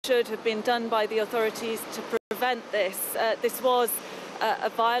should have been done by the authorities to prevent this. This was a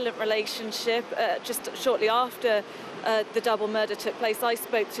violent relationship. Just shortly after the double murder took place, I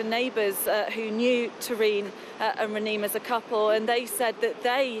spoke to neighbours who knew Tareen and Raneem as a couple, and they said that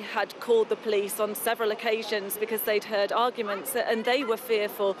they had called the police on several occasions because they'd heard arguments and they were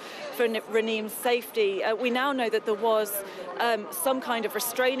fearful for Raneem's safety. We now know that there was some kind of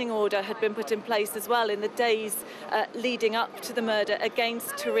restraining order had been put in place as well in the days leading up to the murder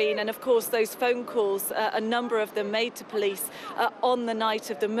against Tareen, and of course those phone calls, a number of them made to police on the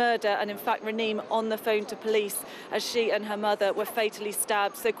night of the murder, and in fact Raneem on the phone to police as she and her mother were fatally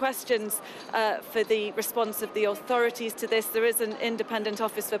stabbed. So questions for the response of the authorities to this. There is an independent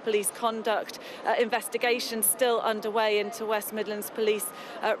Office for Police Conduct investigation still underway into West Midlands Police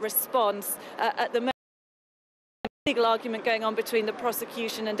response. At the moment, legal argument going on between the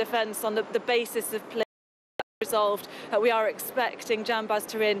prosecution and defence on the basis of plea resolved. We are expecting Jambaz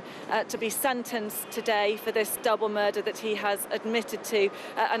Tareen to be sentenced today for this double murder that he has admitted to,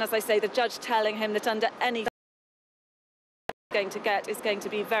 and as I say, the judge telling him that under any going to get is going to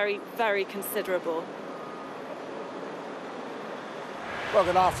be very, very considerable. Well,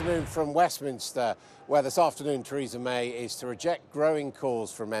 good afternoon from Westminster, where this afternoon Theresa May is to reject growing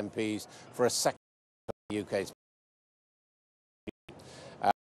calls from MPs for a second of the UK's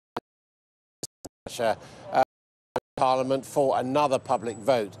Parliament for another public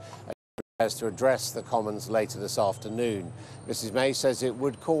vote as to address the Commons later this afternoon. Mrs May says it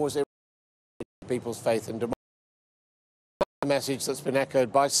would cause people's faith in democracy. A message that's been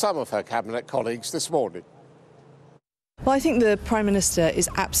echoed by some of her cabinet colleagues this morning. Well, I think the Prime Minister is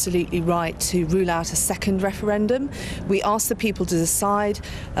absolutely right to rule out a second referendum. We asked the people to decide.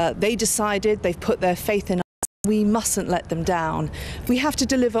 They decided. They've put their faith in us. We mustn't let them down. We have to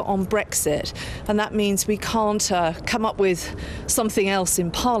deliver on Brexit, and that means we can't come up with something else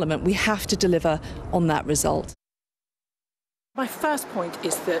in Parliament. We have to deliver on that result. My first point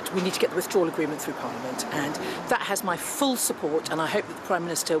is that we need to get the withdrawal agreement through Parliament, and that has my full support, and I hope that the Prime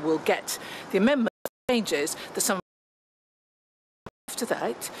Minister will get the amendment changes that some. After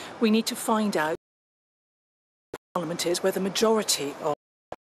that, we need to find out what Parliament is, where the majority of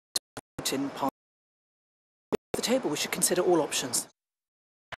in Parliament at the table. We should consider all options.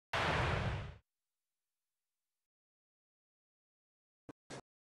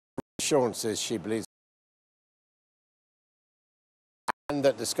 Assurances she believes, and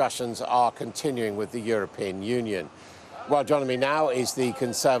that discussions are continuing with the European Union. Well, joining me now is the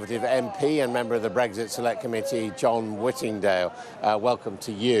Conservative MP and member of the Brexit Select Committee, John Whittingdale. Welcome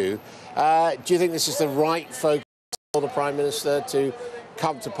to you. Do you think this is the right focus for the Prime Minister to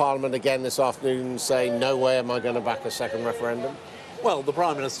come to Parliament again this afternoon and say, no way am I going to back a second referendum? Well, the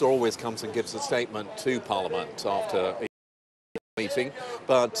Prime Minister always comes and gives a statement to Parliament after a meeting,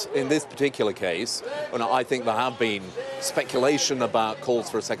 but in this particular case, I think there have been speculation about calls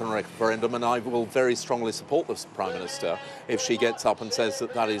for a second referendum, and I will very strongly support the Prime Minister if she gets up and says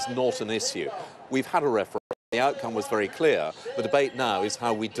that that is not an issue. We've had a referendum. The outcome was very clear. The debate now is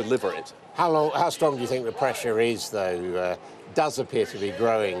how we deliver it. How strong do you think the pressure is, though, does appear to be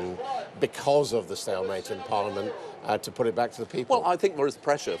growing because of the stalemate in Parliament, to put it back to the people? Well, I think there is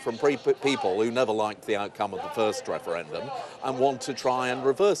pressure from people who never liked the outcome of the first referendum and want to try and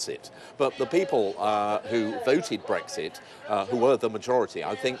reverse it. But the people who voted Brexit, who were the majority,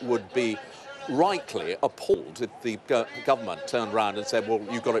 I think would be rightly appalled if the government turned around and said, well,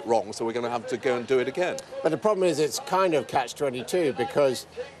 you got it wrong, so we're going to have to go and do it again. But the problem is it's kind of catch-22, because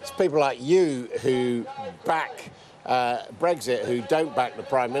it's people like you who back Brexit, who don't back the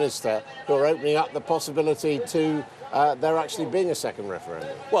Prime Minister, who are opening up the possibility to there actually being a second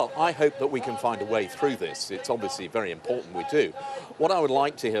referendum. Well, I hope that we can find a way through this. It's obviously very important we do. What I would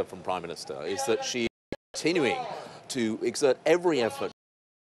like to hear from Prime Minister is that she is continuing to exert every effort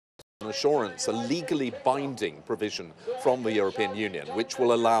an assurance, a legally binding provision from the European Union, which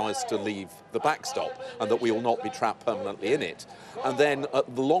will allow us to leave the backstop and that we will not be trapped permanently in it. And then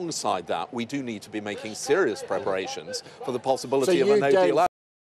alongside that, we do need to be making serious preparations for the possibility of a no-deal outcome.